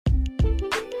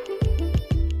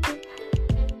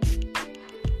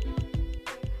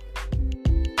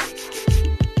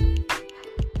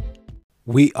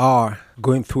We are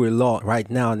going through a lot right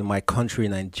now in my country,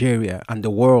 Nigeria, and the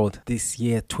world. This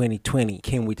year, 2020,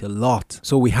 came with a lot.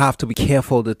 So we have to be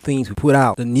careful the things we put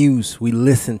out, the news we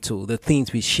listen to, the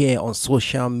things we share on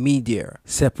social media.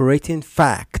 Separating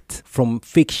fact from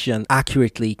fiction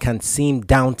accurately can seem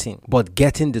daunting, but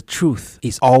getting the truth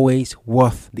is always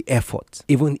worth the effort,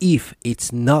 even if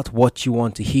it's not what you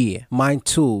want to hear.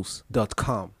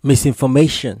 Mindtools.com.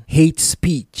 Misinformation, hate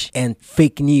speech, and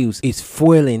fake news is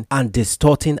fueling and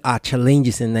distorting our challenges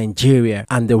in Nigeria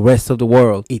and the rest of the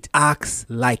world. It acts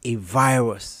like a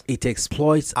virus. It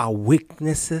exploits our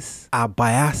weaknesses, our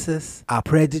biases, our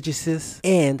prejudices,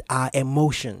 and our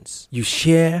emotions. You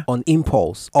share on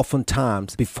impulse,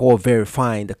 oftentimes before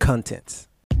verifying the contents.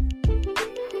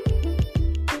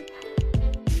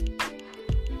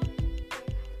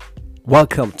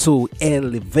 Welcome to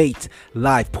Elevate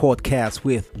Live Podcast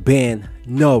with Ben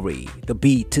Nori, the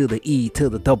B to the E to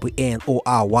the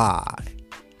WNORY.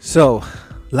 So,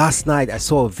 last night I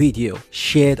saw a video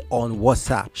shared on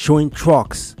WhatsApp showing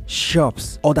trucks,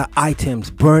 shops, other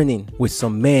items burning with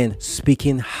some men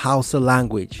speaking Hausa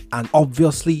language. And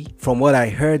obviously, from what I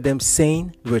heard them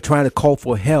saying, they were trying to call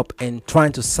for help and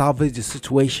trying to salvage the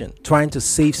situation, trying to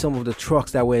save some of the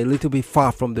trucks that were a little bit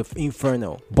far from the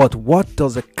inferno. But what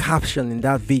does the caption in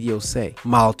that video say?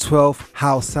 Mile 12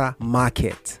 Hausa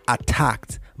Market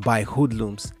attacked by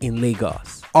hoodlums in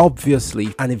Lagos.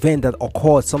 Obviously, an event that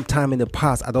occurred sometime in the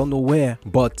past, I don't know where,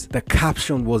 but the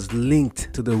caption was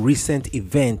linked to the recent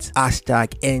event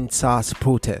 #EndSARS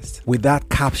protest. With that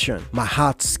caption, my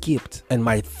heart skipped and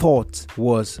my thought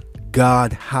was,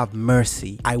 God have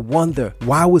mercy. I wonder,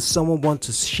 why would someone want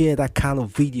to share that kind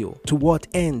of video? To what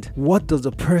end? What does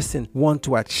the person want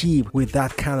to achieve with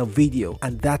that kind of video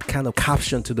and that kind of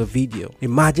caption to the video?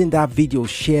 Imagine that video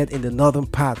shared in the northern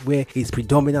part where it's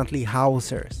predominantly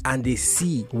Hausers and they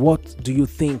see, what do you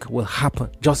think will happen?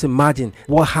 Just imagine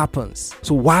what happens.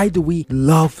 So why do we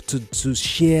love to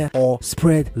share or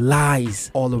spread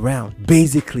lies all around?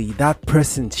 Basically, that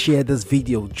person shared this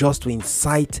video just to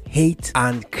incite hate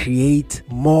and create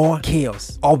more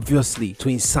chaos, obviously to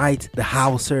incite the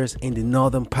Hausers in the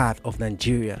northern part of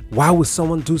Nigeria. Why would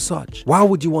someone do such? Why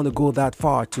would you want to go that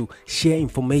far to share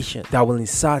information that will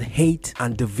incite hate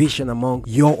and division among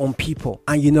your own people?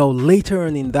 And later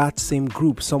on in that same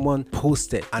group, someone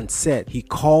posted and said he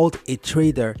called a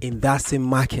trader in that same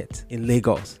market in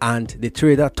Lagos, and the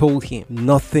trader told him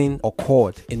nothing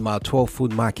occurred in Mile 12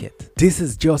 food market. This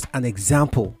is just an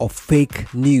example of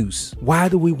fake news. Why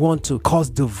do we want to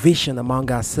cause division among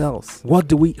ourselves? What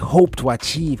do we hope to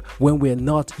achieve when we're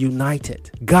not united?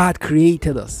 God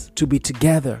created us to be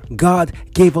together. God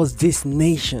gave us this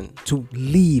nation to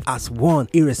live as one,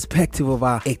 irrespective of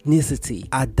our ethnicity,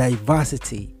 our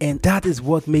diversity, and that is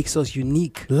what makes us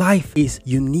unique. Life is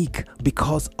unique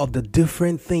because of the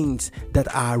different things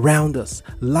that are around us.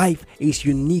 Life is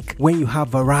unique when you have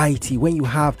variety, when you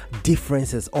have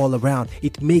differences all around.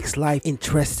 It makes life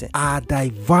interesting. Our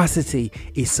diversity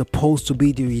is supposed to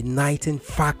be the uniting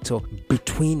factor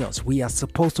between us. We are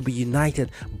supposed to be united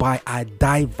by our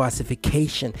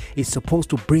diversification. It's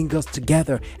supposed to bring us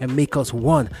together and make us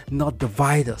one, not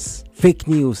divide us. Fake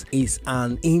news is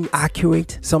an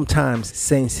inaccurate, sometimes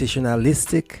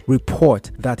sensationalistic report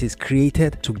that is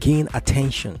created to gain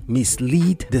attention,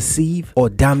 mislead, deceive, or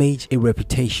damage a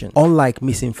reputation. Unlike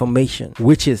misinformation,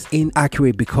 which is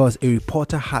inaccurate because a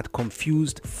reporter had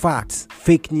confused facts,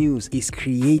 fake news is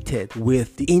created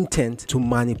with the intent to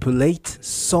manipulate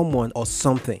someone or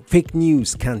something. Fake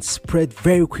news can spread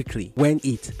very quickly when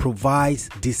it provides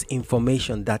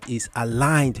disinformation that is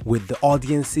aligned with the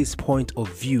audience's point of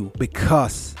view,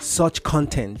 because such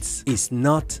content is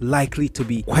not likely to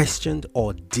be questioned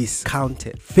or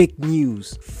discounted. Fake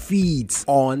news feeds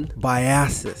on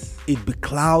biases. It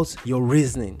beclouds your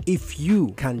reasoning. If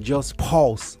you can just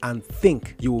pause and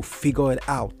think, you will figure it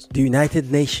out. The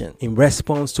United Nations, in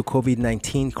response to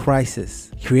COVID-19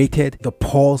 crisis, created the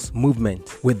Pause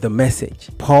movement with the message,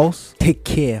 pause, take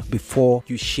care before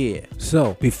you share.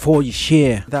 So before you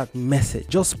share that message,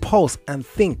 just pause and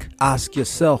think. Ask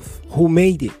yourself, who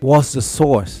made it? What's the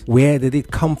source? Where did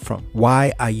it come from?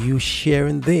 Why are you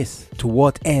sharing this? To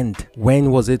what end?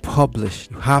 When was it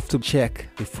published? You have to check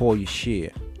before you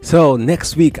share. So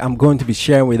next week, I'm going to be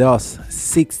sharing with us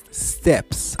 6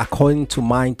 steps, according to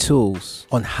Mind Tools,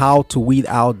 on how to weed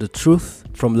out the truth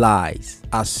from lies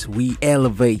as we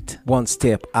elevate one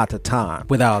step at a time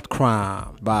without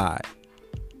crime. Bye.